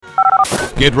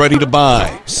Get ready to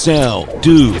buy, sell,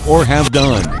 do, or have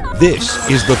done. This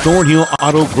is the Thornhill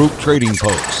Auto Group Trading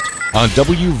Post on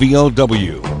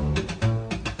WVOW.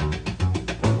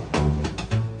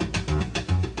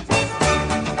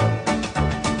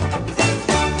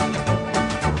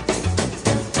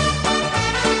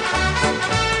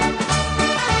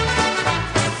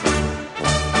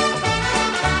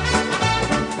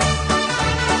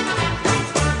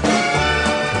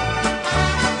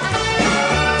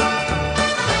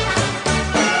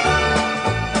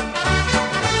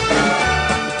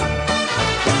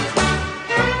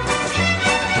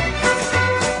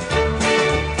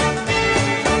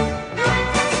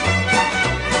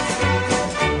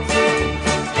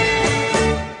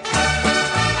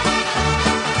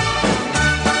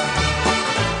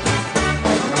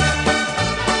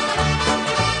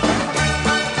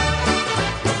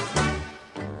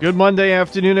 Good Monday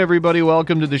afternoon, everybody.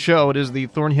 Welcome to the show. It is the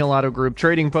Thornhill Auto Group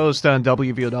Trading Post on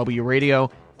WVOW Radio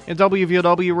and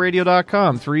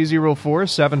WVOWradio.com.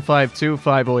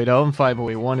 304-752-5080 and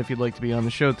 5081 if you'd like to be on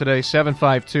the show today.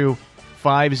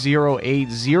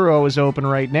 752-5080 is open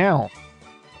right now.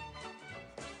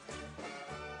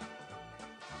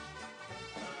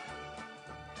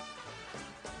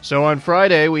 So on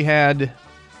Friday, we had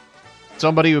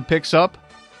somebody who picks up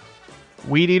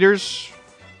weed eaters,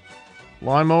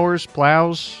 lawnmowers,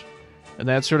 plows, and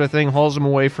that sort of thing, hauls them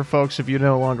away for folks if you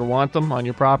no longer want them on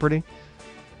your property,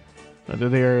 whether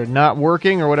they're not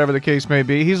working or whatever the case may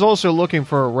be. He's also looking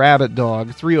for a rabbit dog.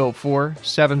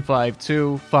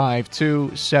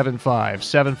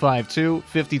 304-752-5275,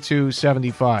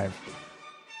 752-5275.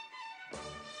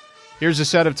 Here's a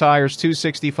set of tires,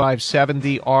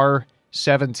 265/70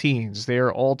 R17s. They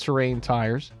are all-terrain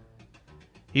tires.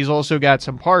 He's also got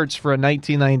some parts for a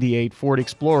 1998 Ford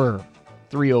Explorer.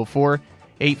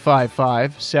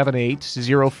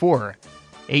 304-855-7804.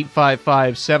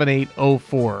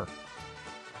 855-7804.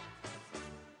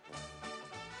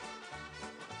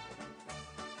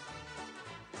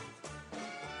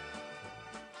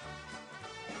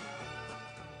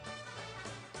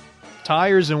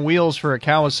 Tires and wheels for a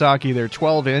Kawasaki, they're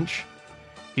 12-inch.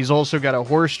 He's also got a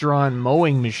horse-drawn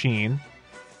mowing machine.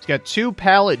 He's got two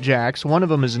pallet jacks. One of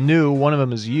them is new, one of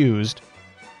them is used.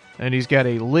 And he's got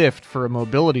a lift for a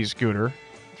mobility scooter.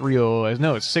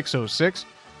 It's 606.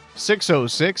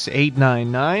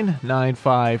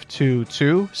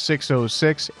 606-899-9522.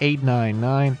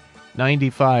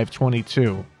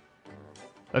 606-899-9522.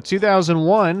 A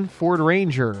 2001 Ford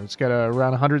Ranger. It's got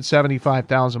around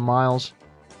 175,000 miles.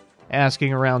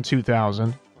 Asking around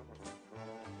 2,000.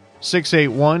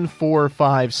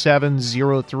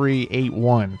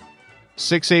 681-457-0381.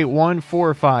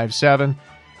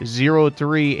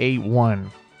 681-457-0381.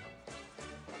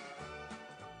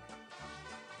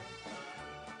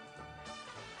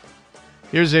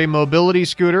 Here's a mobility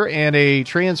scooter and a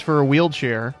transfer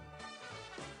wheelchair.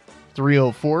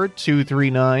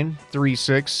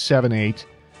 304-239-3678.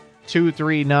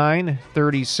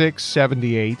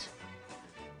 239-3678.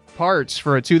 Parts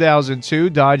for a 2002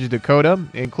 Dodge Dakota,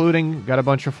 including, got a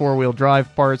bunch of four-wheel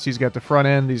drive parts. He's got the front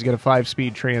end. He's got a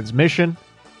 5-speed transmission,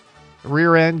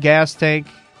 rear end, gas tank,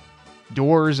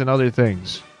 doors, and other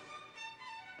things.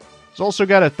 He's also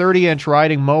got a 30-inch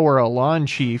riding mower, a Lawn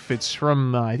Chief. It's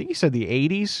from, I think he said the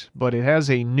 80s, but it has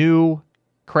a new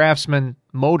Craftsman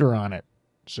motor on it.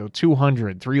 So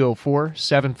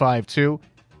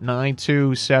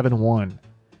 304-752-9271.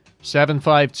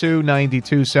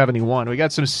 752-9271. We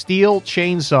got some steel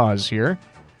chainsaws here.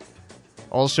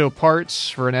 Also parts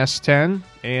for an S10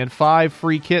 and 5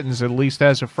 free kittens, at least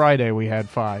as of Friday we had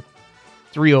 5.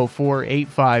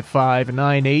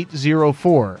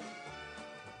 304-855-9804.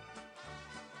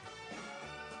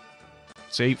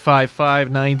 It's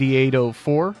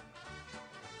 855-9804.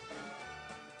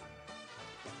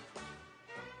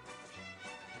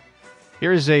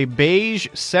 Here's a beige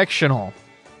sectional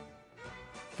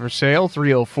for sale,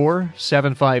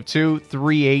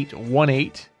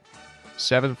 304-752-3818,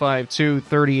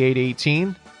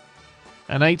 752-3818.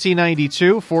 A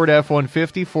 1992 Ford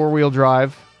F-150 four-wheel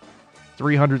drive,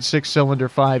 306-cylinder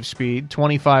 5-speed,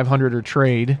 2,500 or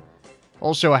trade.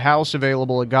 Also a house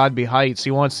available at Godby Heights. He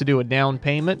wants to do a down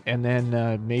payment and then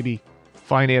maybe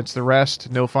finance the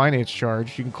rest, no finance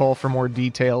charge. You can call for more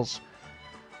details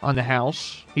on the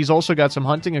house. He's also got some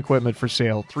hunting equipment for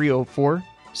sale,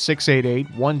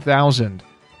 304-688-1000,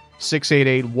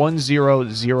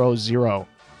 688-1000.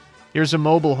 Here's a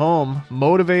mobile home.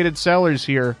 Motivated sellers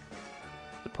here.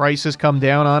 The price has come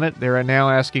down on it. They're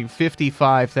now asking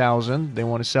 $55,000. They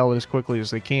want to sell it as quickly as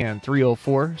they can.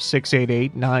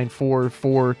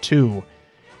 304-688-9442.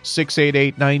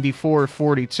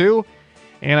 688-9442.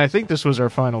 And I think this was our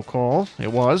final call.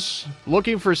 It was.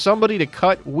 Looking for somebody to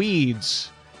cut weeds.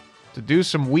 To do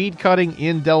some weed cutting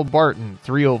in Delbarton.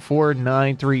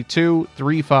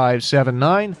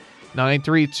 304-932-3579.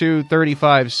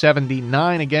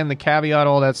 932-3579. Again, the caveat,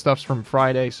 all that stuff's from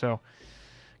Friday, so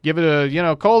give it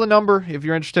a, call the number if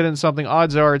you're interested in something.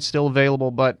 Odds are it's still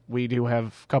available, but we do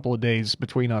have a couple of days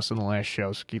between us and the last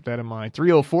show, so keep that in mind.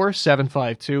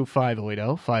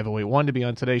 304-752-5080, 5081 to be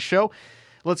on today's show.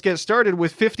 Let's get started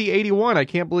with 5081. I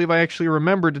can't believe I actually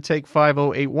remembered to take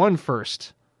 5081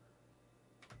 first.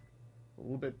 A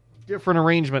little bit different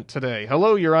arrangement today.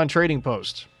 Hello, you're on Trading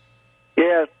Post.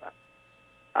 Yes,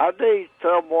 I need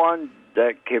someone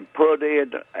that can put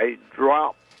in a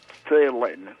drop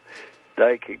ceiling.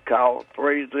 They can call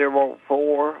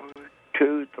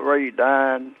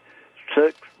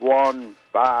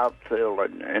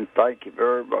 304-239-6150, and thank you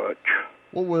very much.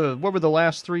 What were the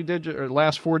last three digits or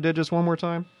last four digits one more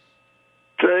time?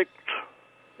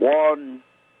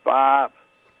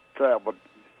 6157.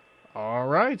 All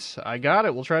right, I got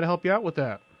it. We'll try to help you out with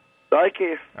that. Thank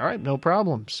you. All right, no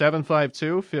problem.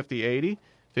 752-5080,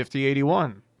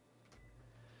 5081.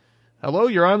 Hello,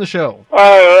 you're on the show.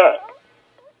 I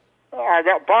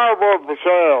got firewood for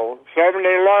sale. 70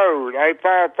 load,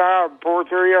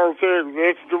 855-4306.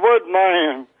 It's the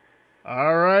Woodman.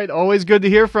 All right, always good to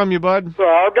hear from you, bud.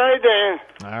 Okay, then.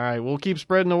 All right, we'll keep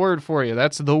spreading the word for you.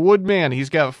 That's the Woodman.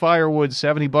 He's got firewood,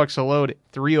 $70 a load,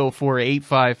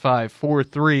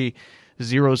 304-855-4306,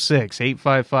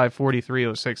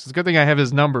 855-4306. It's a good thing I have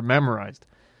his number memorized.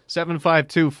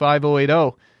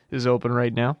 752-5080 is open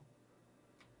right now.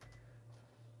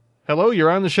 Hello, you're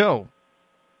on the show.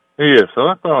 Yes, so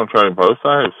I'm on Trading Post.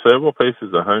 I have several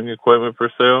pieces of hunting equipment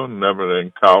for sale. The number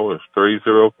to call is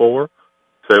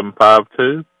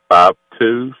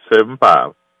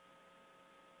 304-752-5275.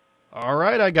 All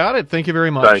right, I got it. Thank you very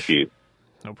much. Thank you.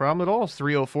 No problem at all.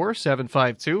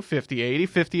 304-752-5080,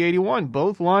 5081.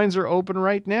 Both lines are open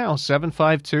right now.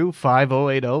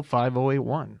 752-5080,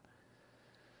 5081.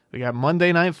 We got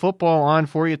Monday Night Football on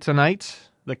for you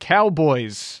tonight. The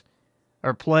Cowboys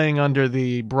are playing under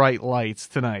the bright lights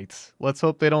tonight. Let's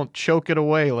hope they don't choke it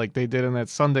away like they did in that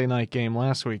Sunday night game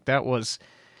last week. That was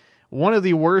one of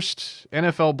the worst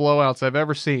NFL blowouts I've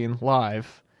ever seen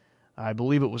live. I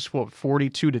believe it was,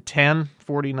 42-10,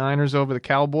 49ers over the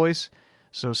Cowboys.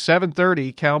 So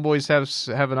 7:30, Cowboys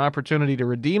have an opportunity to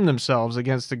redeem themselves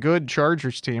against a good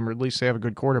Chargers team, or at least they have a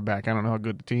good quarterback. I don't know how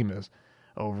good the team is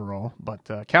overall.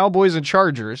 But Cowboys and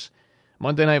Chargers,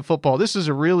 Monday Night Football. This is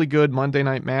a really good Monday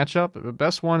night matchup, the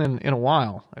best one in a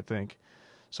while, I think.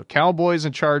 So Cowboys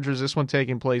and Chargers, this one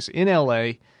taking place in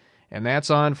L.A., and that's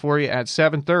on for you at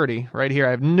 7:30 right here.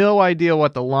 I have no idea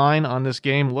what the line on this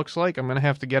game looks like. I'm going to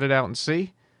have to get it out and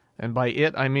see. And by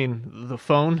it, I mean the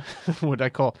phone, what I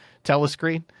call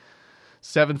telescreen.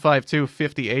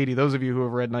 752-5080. Those of you who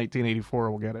have read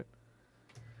 1984 will get it.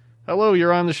 Hello,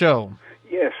 you're on the show.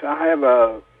 Yes, I have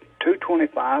a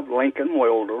 225 Lincoln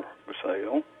welder for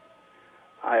sale.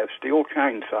 I have steel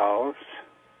chainsaws,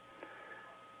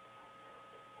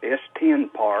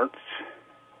 S10 parts,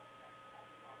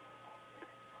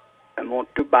 and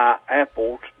want to buy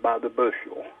apples by the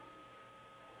bushel.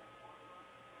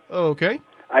 Okay.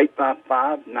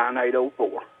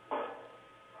 855-9804.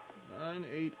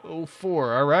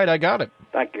 9804. All right, I got it.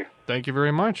 Thank you. Thank you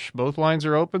very much. Both lines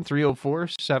are open,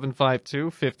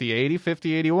 304-752-5080,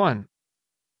 5081.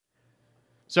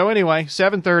 So anyway,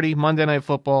 7:30, Monday Night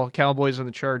Football, Cowboys and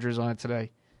the Chargers on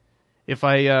today. If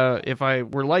I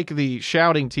were like the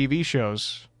shouting TV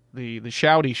shows, the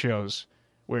shouty shows,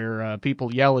 where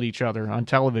people yell at each other on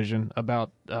television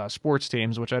about sports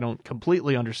teams, which I don't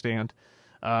completely understand,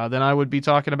 then I would be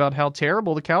talking about how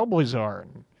terrible the Cowboys are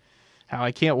and how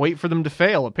I can't wait for them to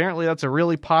fail. Apparently that's a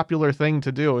really popular thing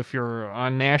to do if you're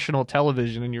on national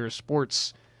television and you're a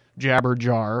sports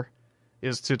jabber-jar,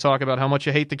 is to talk about how much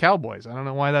you hate the Cowboys. I don't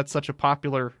know why that's such a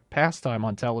popular pastime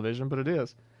on television, but it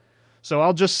is. So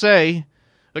I'll just say,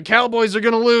 the Cowboys are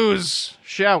going to lose.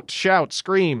 Shout, shout,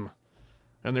 scream.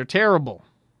 And they're terrible.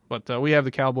 But we have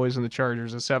the Cowboys and the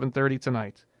Chargers at 7:30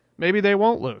 tonight. Maybe they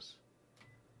won't lose.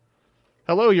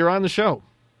 Hello, you're on the show.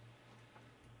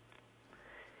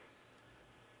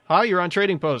 Hi, you're on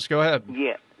Trading Post. Go ahead.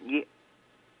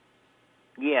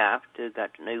 Yeah, I've still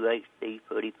got the new HD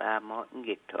 45 Martin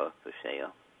guitar for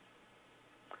sale.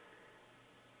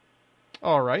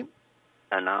 All right.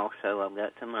 And also I've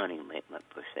got the money commitment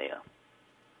for sale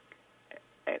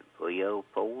at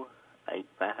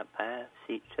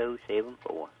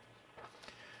 304-855-6074.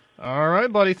 All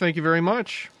right, buddy. Thank you very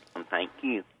much. And thank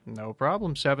you. No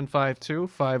problem.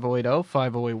 752-5080,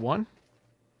 5081.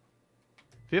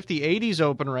 5080's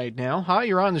open right now. Hi,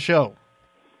 you're on the show.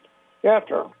 Yes,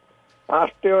 sir.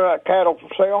 I still got cattle for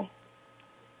sale.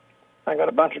 I got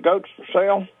a bunch of goats for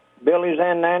sale, billies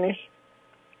and nannies.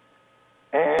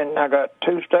 And I got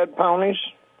 2 stud ponies.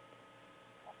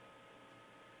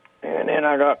 And then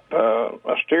I got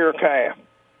a steer calf.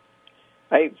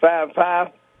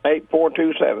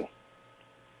 855-8427.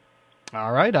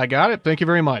 All right, I got it. Thank you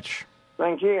very much.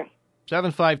 Thank you.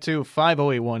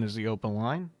 752-5081 is the open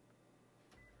line.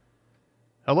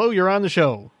 Hello, you're on the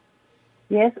show.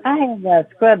 Yes, I have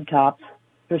scrub tops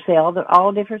for sale. They're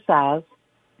all different size.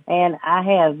 And I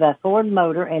have a Ford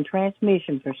motor and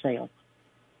transmission for sale.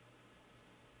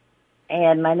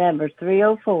 And my number is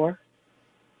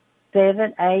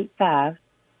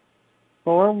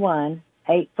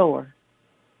 304-785-4184.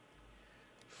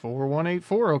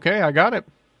 4184. Okay, I got it.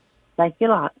 Thank you a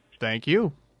lot. Thank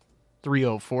you.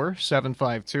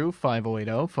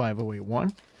 304-752-5080,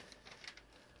 5081.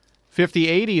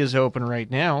 5080 is open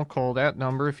right now. Call that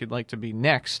number if you'd like to be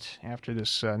next after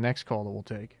this next call that we'll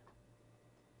take.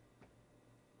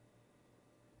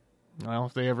 Well,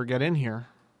 if they ever get in here.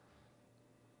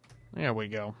 There we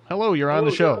go. Hello, you're on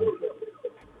the show.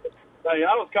 Hey,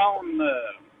 I was calling,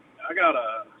 I got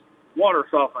a water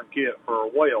softening kit for a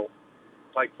whale.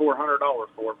 Like $400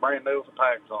 for it, brand new with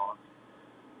tags on it.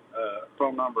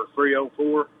 Phone number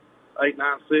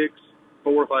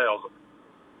 304-896-4000.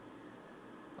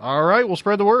 All right, we'll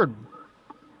spread the word.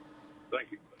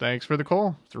 Thank you. Thanks for the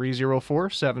call.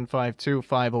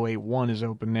 304-752-5081 is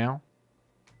open now.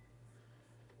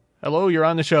 Hello, you're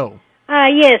on the show.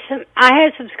 Yes, I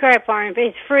have some scrap iron.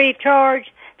 It's free of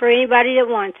charge for anybody that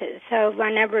wants it. So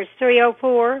my number is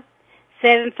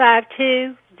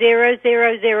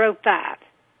 304-752-0005.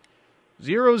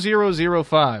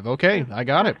 0005. Okay, I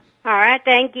got it. All right,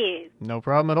 thank you. No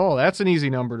problem at all. That's an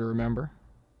easy number to remember.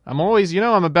 I'm always,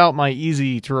 I'm about my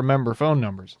easy-to-remember phone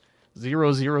numbers.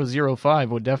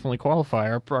 0005 would definitely qualify.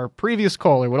 Our previous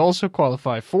caller would also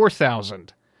qualify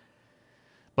 4,000.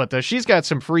 But she's got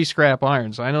some free scrap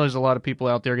irons. I know there's a lot of people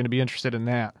out there going to be interested in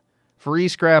that. Free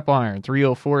scrap iron,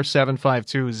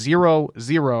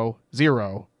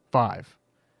 304-752-0005.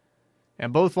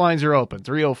 And both lines are open,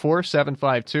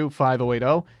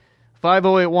 304-752-5080.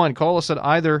 5081, call us at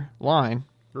either line.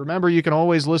 Remember, you can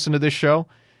always listen to this show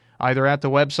either at the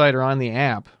website or on the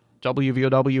app.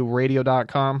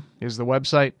 WVOWradio.com is the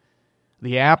website.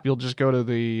 The app, you'll just go to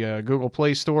the Google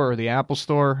Play Store or the Apple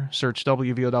Store, search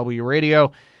WVOW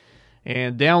Radio,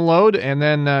 and download, and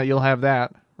then you'll have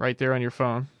that right there on your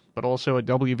phone. But also at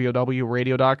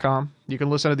WVOWradio.com. You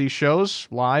can listen to these shows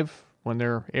live when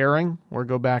they're airing, or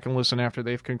go back and listen after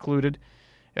they've concluded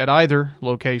at either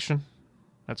location.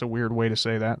 That's a weird way to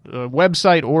say that.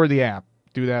 Website or the app.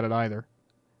 Do that at either.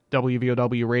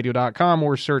 WVOWradio.com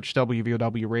or search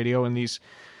WVOW Radio in these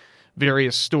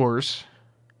various stores.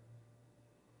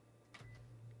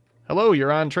 Hello,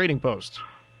 you're on Trading Post.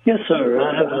 Yes,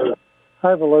 sir. I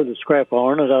have a load of scrap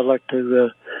iron that I'd like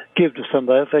to give to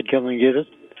somebody if they'd come and get it.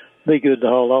 Be good to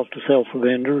haul off to sell for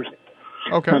vendors.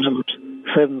 Okay. My number's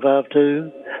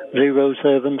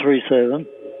 752-0737.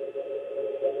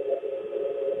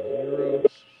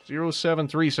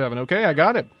 0737. Okay, I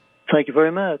got it. Thank you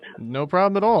very much. No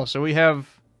problem at all. So we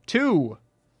have two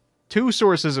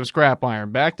sources of scrap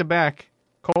iron, back-to-back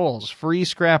calls, free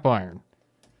scrap iron.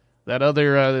 That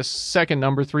other, this second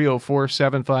number,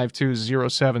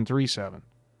 304-752-0737.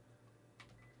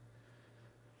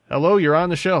 Hello, you're on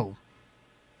the show.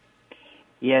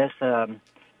 Yes, let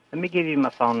me give you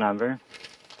my phone number.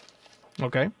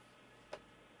 Okay.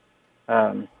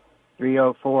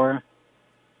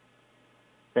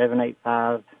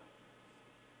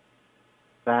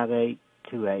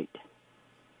 304-785-5828.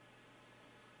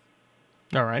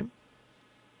 All right.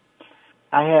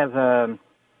 I have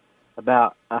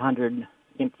about 100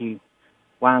 empty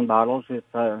wine bottles if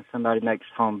somebody makes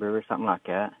homebrew or something like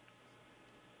that.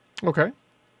 Okay.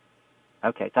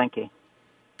 Okay, thank you.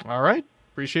 All right.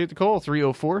 Appreciate the call.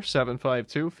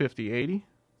 304-752-5080,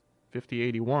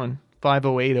 5081.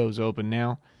 5080 is open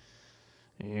now.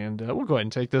 And we'll go ahead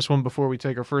and take this one before we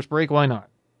take our first break. Why not?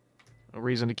 No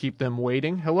reason to keep them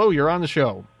waiting. Hello, you're on the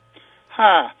show.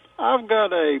 Hi. I've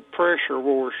got a pressure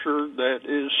washer that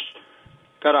is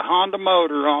got a Honda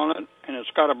motor on it, and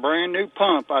it's got a brand new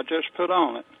pump I just put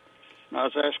on it. And I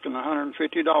was asking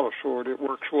 $150 for it. It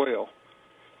works well.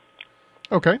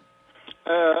 Okay.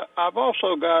 I've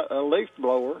also got a leaf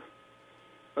blower,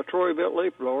 a Troy-built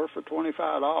leaf blower for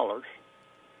 $25.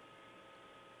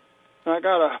 And I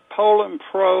got a Poland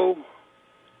Pro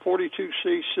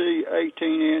 42cc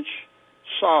 18-inch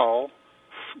saw,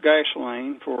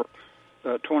 gasoline, for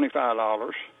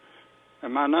 $25.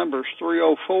 And my number is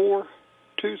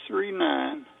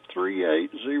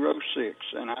 304-239-3806,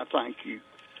 and I thank you.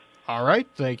 All right.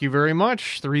 Thank you very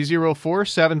much.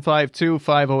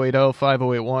 304-752-5080,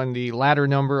 5081. The ladder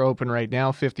number open right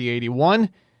now, 5081.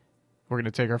 We're going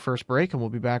to take our first break, and we'll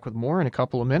be back with more in a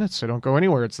couple of minutes, so don't go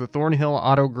anywhere. It's the Thornhill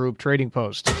Auto Group Trading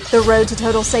Post. The road to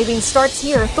total savings starts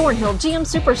here. Thornhill GM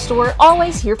Superstore,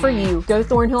 always here for you. Go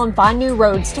Thornhill and find new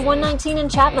roads to 119 in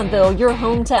Chapmanville, your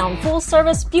hometown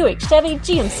full-service Buick, Chevy,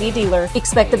 GMC dealer.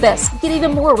 Expect the best. Get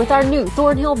even more with our new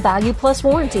Thornhill Value Plus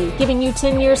warranty, giving you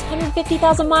 10 years,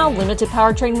 150,000-mile limited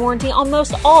powertrain warranty on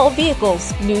most all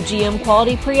vehicles. New GM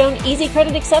quality pre-owned easy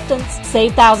credit acceptance.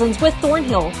 Save thousands with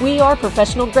Thornhill. We are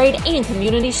professional grade and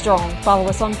community strong. Follow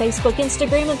us on Facebook,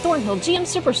 Instagram, and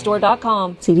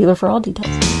ThornhillGMSuperstore.com. See dealer for all details.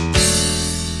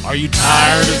 Are you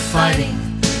tired of fighting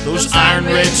those iron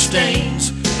red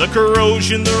stains? The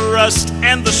corrosion, the rust,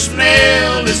 and the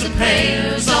smell is a pain.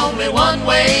 There's only one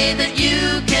way that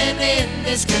you can end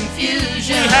this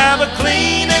confusion. We have a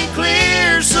clean and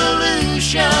clear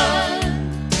solution.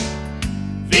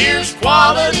 Fierce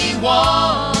quality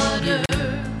water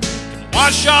can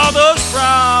wash all those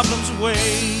problems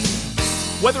away.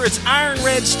 Whether it's iron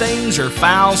red stains or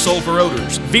foul sulfur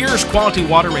odors, Veer's Quality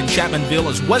Water in Chapmanville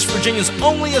is West Virginia's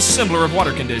only assembler of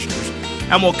water conditioners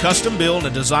and will custom build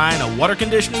and design a water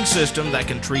conditioning system that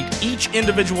can treat each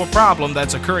individual problem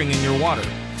that's occurring in your water.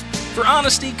 For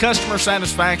honesty, customer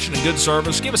satisfaction, and good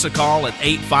service, give us a call at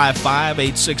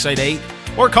 855-8688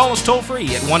 or call us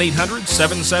toll-free at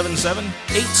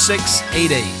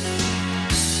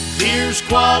 1-800-777-8688. Veer's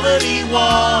Quality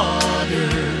Water.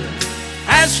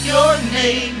 Ask your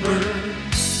neighbor,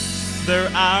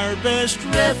 they're our best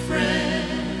reference.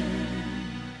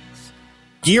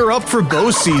 Gear up for bow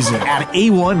season at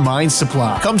A1 Mine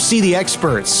Supply. Come see the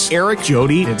experts, Eric,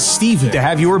 Jody, and Steven, to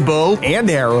have your bow and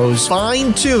arrows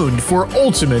fine-tuned for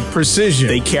ultimate precision.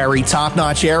 They carry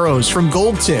top-notch arrows from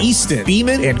Gold Tip, Easton,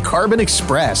 Beeman, and Carbon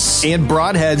Express, and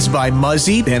broadheads by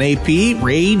Muzzy, NAP,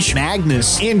 Rage,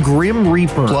 Magnus, and Grim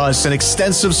Reaper, plus an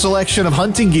extensive selection of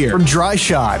hunting gear from Dry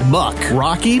Shot, Muck,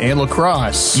 Rocky, and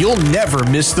Lacrosse. You'll never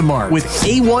miss the mark with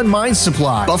A1 Mine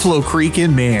Supply, Buffalo Creek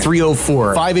in Man,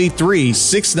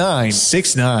 304-583-6969.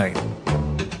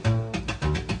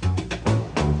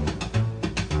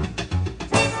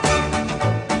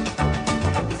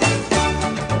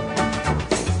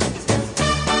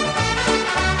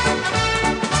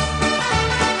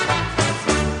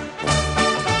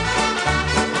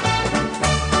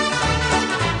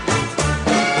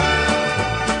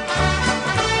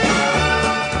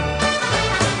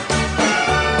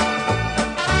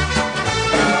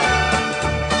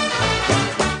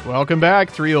 Welcome back,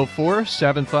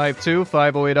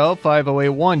 304-752-5080,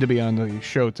 5081 to be on the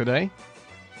show today.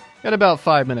 Got about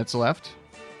 5 minutes left.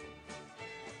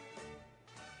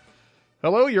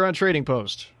 Hello, you're on Trading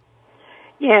Post.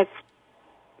 Yes.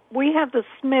 We have the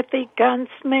Smithy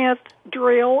Gunsmith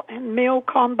drill and mill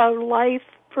combo lathe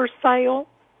for sale.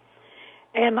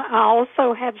 And I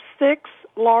also have 6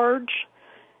 large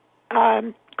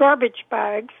garbage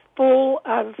bags full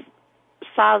of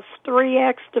size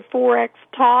 3X to 4X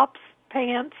tops,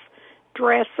 pants,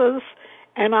 dresses,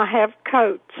 and I have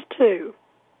coats too.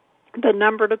 The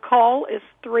number to call is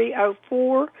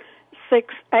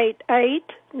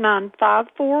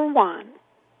 304-688-9541.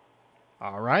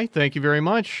 All right, thank you very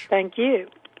much. Thank you.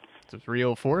 The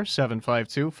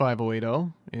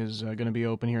 304-752-5080 is going to be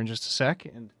open here in just a sec,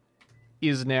 and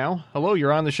is now. Hello,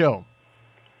 you're on the show.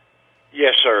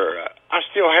 Yes, sir. I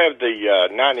still have the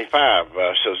 95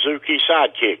 Suzuki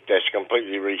Sidekick that's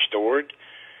completely restored.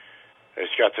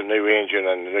 It's got the new engine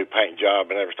and the new paint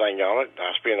job and everything on it.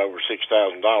 I spent over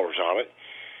 $6,000 on it.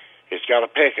 It's got a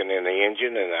pecking in the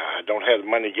engine, and I don't have the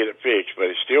money to get it fixed, but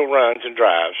it still runs and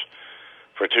drives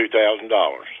for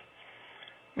 $2,000.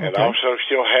 And I also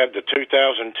still have the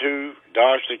 2002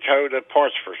 Dodge Dakota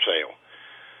parts for sale.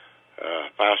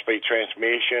 5-speed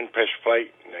transmission, pressure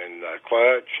plate, and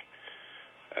clutch,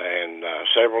 and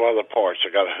several other parts. I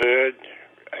got a hood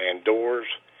and doors,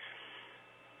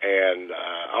 and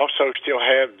also still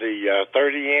have the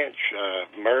 30-inch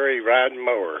Murray riding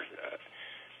mower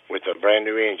with a brand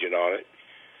new engine on it.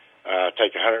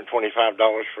 Take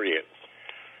 $125 for it.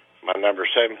 My number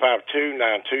is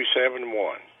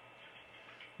 752-9271.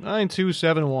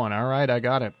 9271. All right, I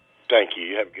got it. Thank you.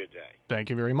 You have a good day. Thank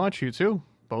you very much. You too.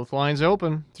 Both lines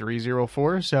open.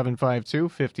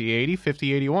 304-752-5080,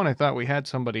 5081. I thought we had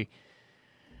somebody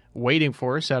waiting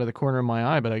for us out of the corner of my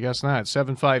eye, but I guess not.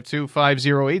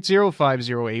 752-5080,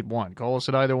 5081. Call us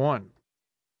at either one.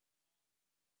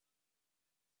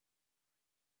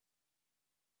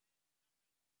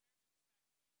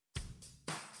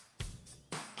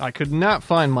 I could not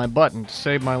find my button to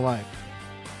save my life,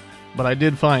 but I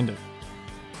did find it.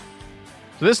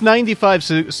 So this 95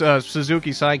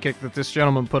 Suzuki Sidekick that this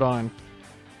gentleman put on,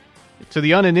 to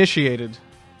the uninitiated,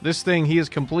 this thing, he has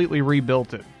completely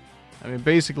rebuilt it. I mean,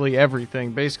 basically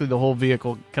everything, basically the whole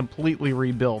vehicle, completely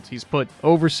rebuilt. He's put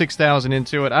over $6,000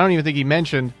 into it. I don't even think he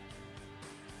mentioned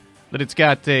that it's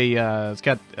got a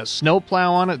snow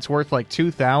plow on it. It's worth like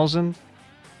 $2,000.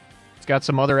 It's got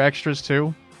some other extras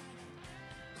too.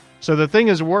 So the thing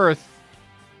is worth,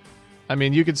 I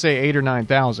mean, you could say $8,000 or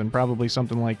 $9,000, probably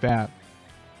something like that.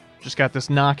 Just got this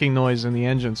knocking noise in the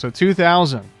engine. So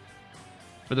 $2,000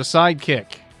 for the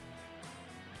Sidekick.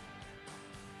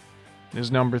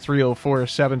 His number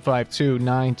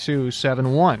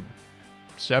 304-752-9271.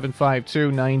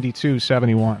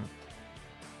 752-9271.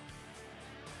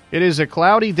 It is a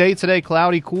cloudy day today,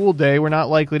 cloudy, cool day. We're not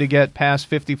likely to get past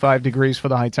 55 degrees for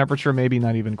the high temperature, maybe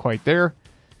not even quite there.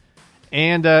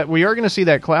 And we are going to see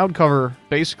that cloud cover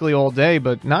basically all day,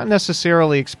 but not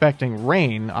necessarily expecting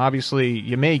rain. Obviously,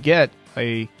 you may get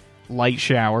a light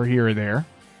shower here or there,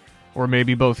 or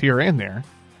maybe both here and there.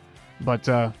 But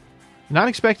not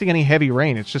expecting any heavy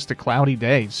rain. It's just a cloudy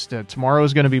day. Tomorrow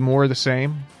is going to be more of the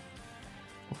same.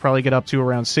 We'll probably get up to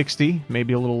around 60,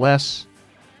 maybe a little less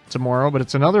tomorrow, but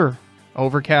it's another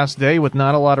overcast day with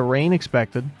not a lot of rain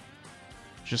expected.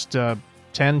 Just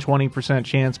 10-20%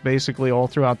 chance basically all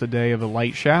throughout the day of a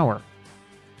light shower.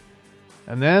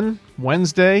 And then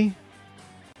Wednesday,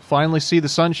 finally see the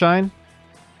sunshine.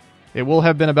 It will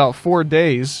have been about 4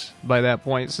 days by that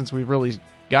point since we've really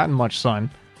gotten much sun.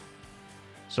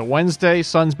 So Wednesday,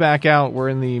 sun's back out. We're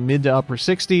in the mid to upper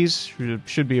 60s.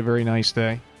 Should be a very nice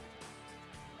day.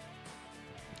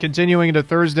 Continuing into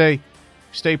Thursday,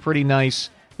 stay pretty nice.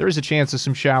 There is a chance of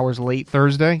some showers late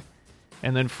Thursday.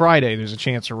 And then Friday, there's a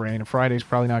chance of rain. Friday's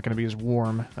probably not going to be as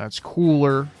warm. It's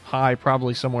cooler. High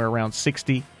probably somewhere around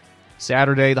 60.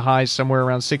 Saturday, the high's somewhere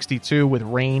around 62 with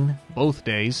rain both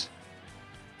days.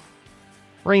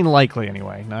 Rain likely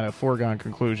anyway, not a foregone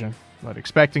conclusion. But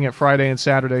expecting it Friday and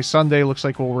Saturday. Sunday looks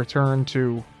like we'll return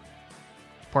to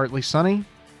partly sunny.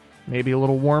 Maybe a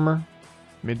little warmer.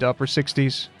 Mid to upper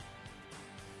 60s.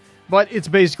 But it's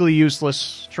basically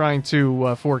useless trying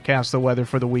to forecast the weather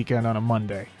for the weekend on a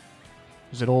Monday.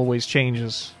 Because it always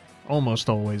changes. Almost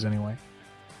always, anyway.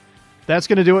 That's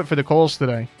going to do it for the calls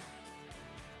today.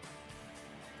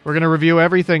 We're going to review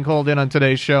everything called in on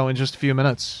today's show in just a few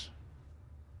minutes.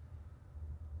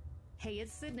 Hey,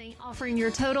 it's Sydney, offering your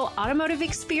total automotive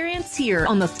experience here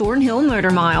on the Thornhill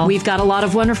Motor Mile. We've got a lot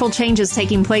of wonderful changes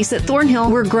taking place at Thornhill.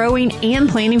 We're growing and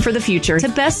planning for the future to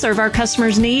best serve our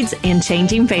customers' needs and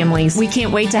changing families. We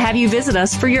can't wait to have you visit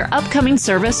us for your upcoming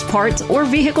service, parts, or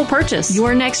vehicle purchase.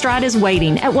 Your next ride is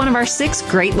waiting at one of our 6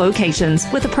 great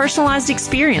locations with a personalized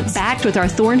experience backed with our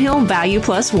Thornhill Value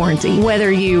Plus warranty.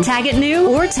 Whether you tag it new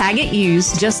or tag it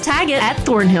used, just tag it at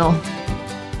Thornhill.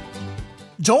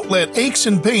 Don't let aches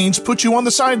and pains put you on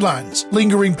the sidelines.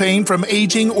 Lingering pain from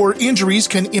aging or injuries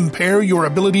can impair your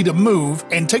ability to move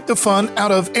and take the fun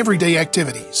out of everyday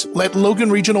activities. Let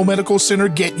Logan Regional Medical Center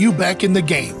get you back in the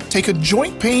game. Take a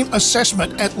joint pain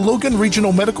assessment at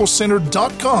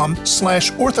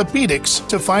loganregionalmedicalcenter.com/orthopedics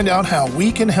to find out how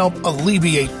we can help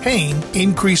alleviate pain,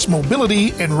 increase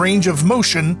mobility and range of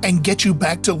motion, and get you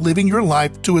back to living your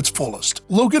life to its fullest.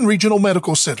 Logan Regional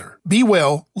Medical Center. Be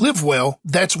well, live well.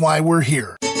 That's why we're here.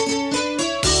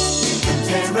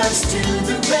 Compare us to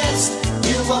the rest.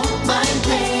 You won't mind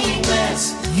paying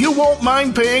less. You won't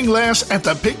mind paying less at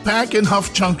the Pick Pack in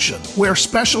Huff Junction, where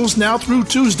specials now through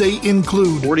Tuesday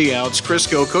include 40-ounce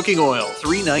Crisco cooking oil,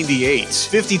 $3.98.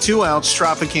 52-ounce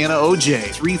Tropicana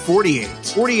OJ,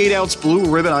 $3.48. 48-ounce Blue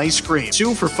Ribbon ice cream,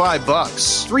 2 for $5.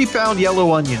 3-pound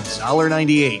yellow onions,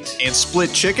 $1.98. And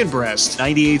split chicken breast,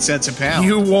 98 cents a pound.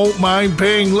 You won't mind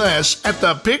paying less at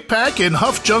the Pick Pack in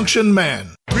Huff Junction,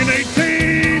 man.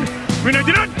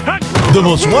 The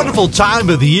most wonderful time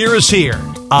of the year is here.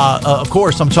 Of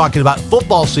course, I'm talking about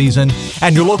football season,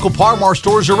 and your local Par-Mar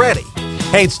stores are ready.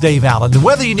 Hey, it's Dave Allen. And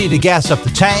whether you need to gas up the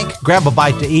tank, grab a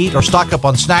bite to eat, or stock up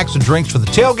on snacks and drinks for the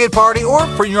tailgate party or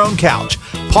for your own couch,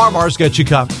 Par-Mar's got you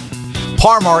covered.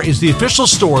 Par-Mar is the official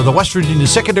store of the West Virginia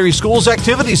Secondary Schools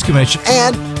Activities Commission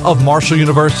and of Marshall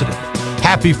University.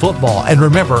 Happy football. And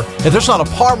remember, if there's not a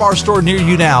Par-Mar store near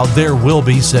you now, there will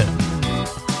be soon.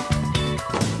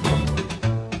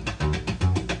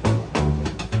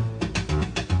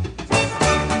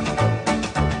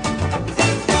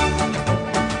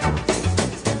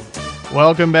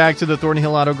 Welcome back to the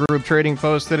Thornhill Auto Group Trading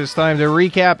Post. It is time to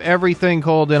recap everything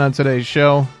called in on today's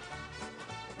show.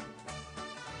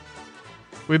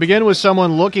 We begin with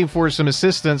someone looking for some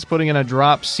assistance putting in a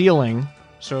drop ceiling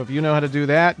So if you know how to do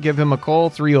that, give him a call,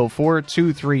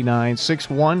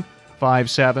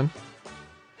 304-239-6157.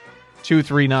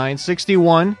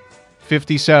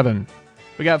 239-6157.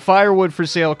 We got firewood for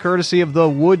sale, courtesy of the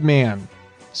Woodman.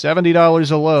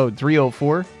 $70 a load,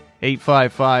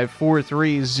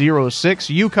 304-855-4306.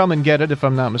 You come and get it, if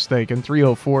I'm not mistaken,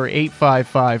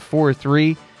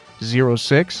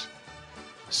 304-855-4306.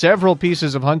 Several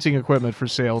pieces of hunting equipment for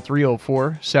sale,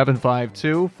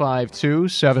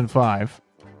 304-752-5275.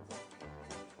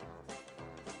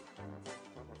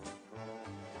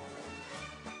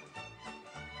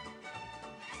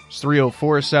 It's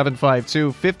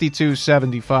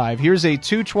 304-752-5275. Here's a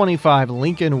 225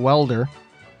 Lincoln Welder.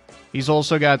 He's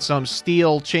also got some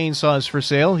steel chainsaws for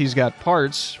sale. He's got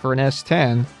parts for an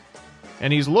S10.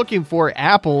 And he's looking for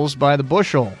apples by the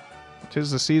bushel.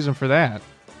 'Tis the season for that.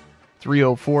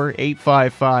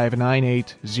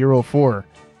 304-855-9804.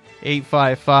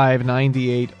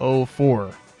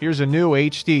 855-9804. Here's a new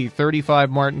HD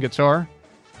 35 Martin guitar.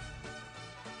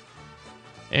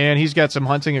 And he's got some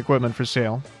hunting equipment for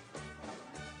sale.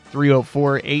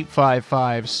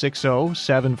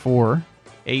 304-855-6074.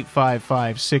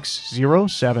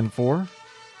 855-6074.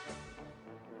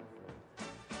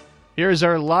 Here's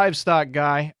our livestock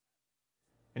guy.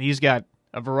 And he's got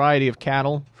a variety of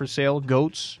cattle for sale,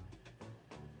 goats,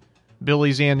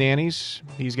 billies and nannies.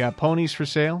 He's got ponies for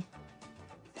sale.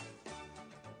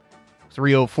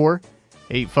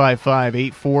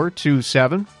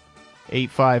 304-855-8427.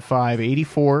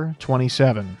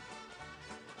 855-8427.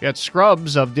 Got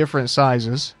scrubs of different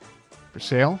sizes for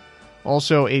sale.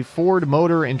 Also a Ford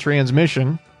motor and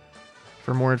transmission.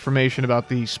 For more information about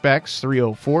the specs,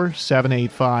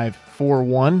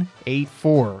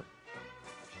 304-785-4184.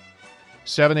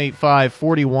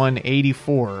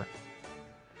 785-4184.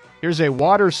 Here's a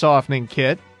water softening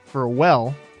kit for a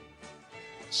well.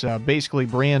 It's basically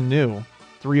brand new.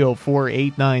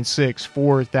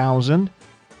 304-896-4000.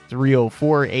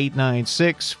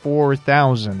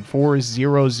 304-896-4000.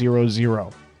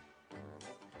 4000.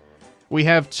 We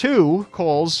have two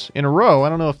calls in a row. I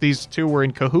don't know if these two were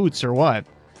in cahoots or what,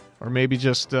 or maybe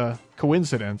just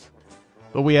coincidence.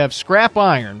 But we have scrap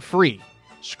iron free.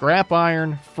 Scrap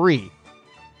iron free.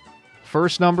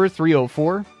 First number,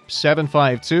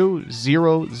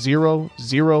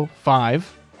 304-752-0005.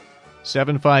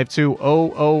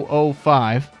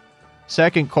 752-0005.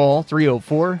 Second call,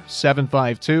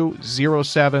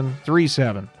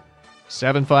 304-752-0737.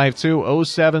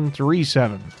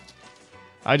 752-0737.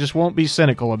 I just won't be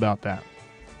cynical about that.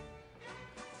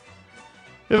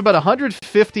 We have about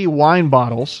 150 wine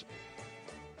bottles.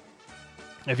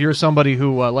 If you're somebody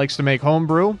who likes to make home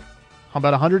brew, how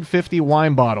about 150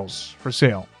 wine bottles for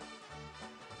sale?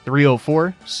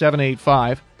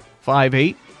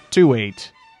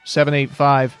 304-785-5828.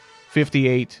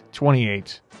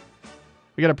 785-5828.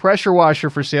 We got a pressure washer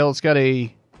for sale. It's got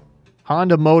a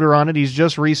Honda motor on it. He's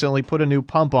just recently put a new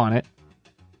pump on it.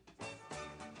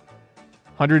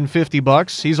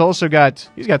 $150. He's also got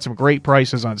some great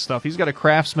prices on stuff. He's got a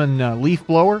Craftsman leaf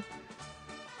blower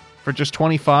for just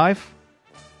 $25.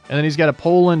 And then he's got a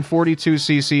Poland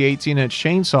 42cc 18-inch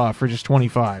chainsaw for just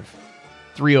 $25.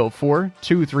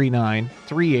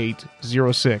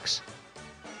 304-239-3806.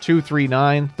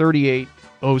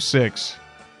 239-3806.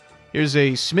 Here's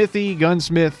a Smithy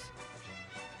Gunsmith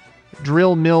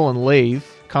drill, mill, and lathe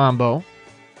combo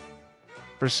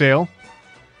for sale.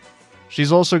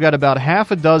 She's also got about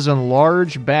half a dozen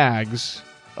large bags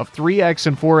of 3X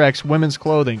and 4X women's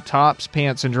clothing, tops,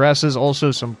 pants, and dresses.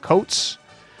 Also some coats.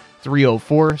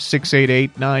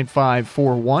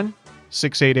 304-688-9541.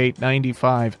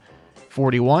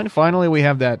 688-9541. Finally, we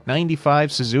have that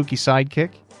 95 Suzuki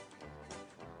Sidekick.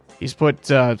 He's put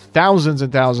thousands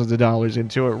and thousands of dollars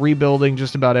into it, rebuilding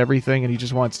just about everything, and he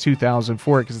just wants $2,000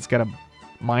 for it because it's got a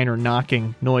minor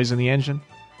knocking noise in the engine.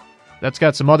 That's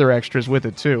got some other extras with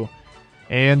it, too.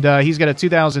 And he's got a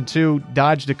 2002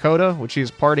 Dodge Dakota, which he's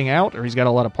parting out, or he's got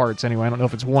a lot of parts anyway. I don't know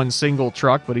if it's one single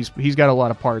truck, but he's got a lot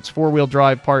of parts. Four-wheel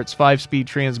drive parts, 5-speed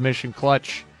transmission,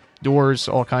 clutch, doors,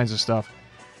 all kinds of stuff.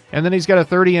 And then he's got a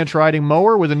 30-inch riding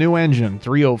mower with a new engine,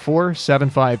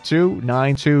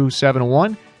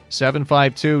 304-752-9271.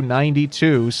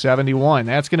 752-9271.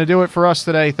 That's going to do it for us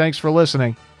today. Thanks for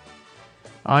listening.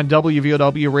 On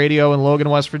WVOW Radio in Logan,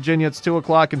 West Virginia, it's 2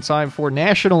 o'clock and time for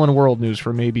national and world news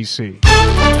from ABC.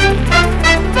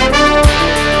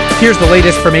 Here's the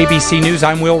latest from ABC News.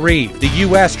 I'm Will Reed. The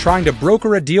U.S. trying to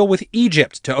broker a deal with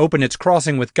Egypt to open its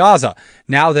crossing with Gaza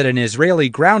now that an Israeli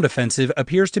ground offensive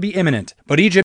appears to be imminent. But Egypt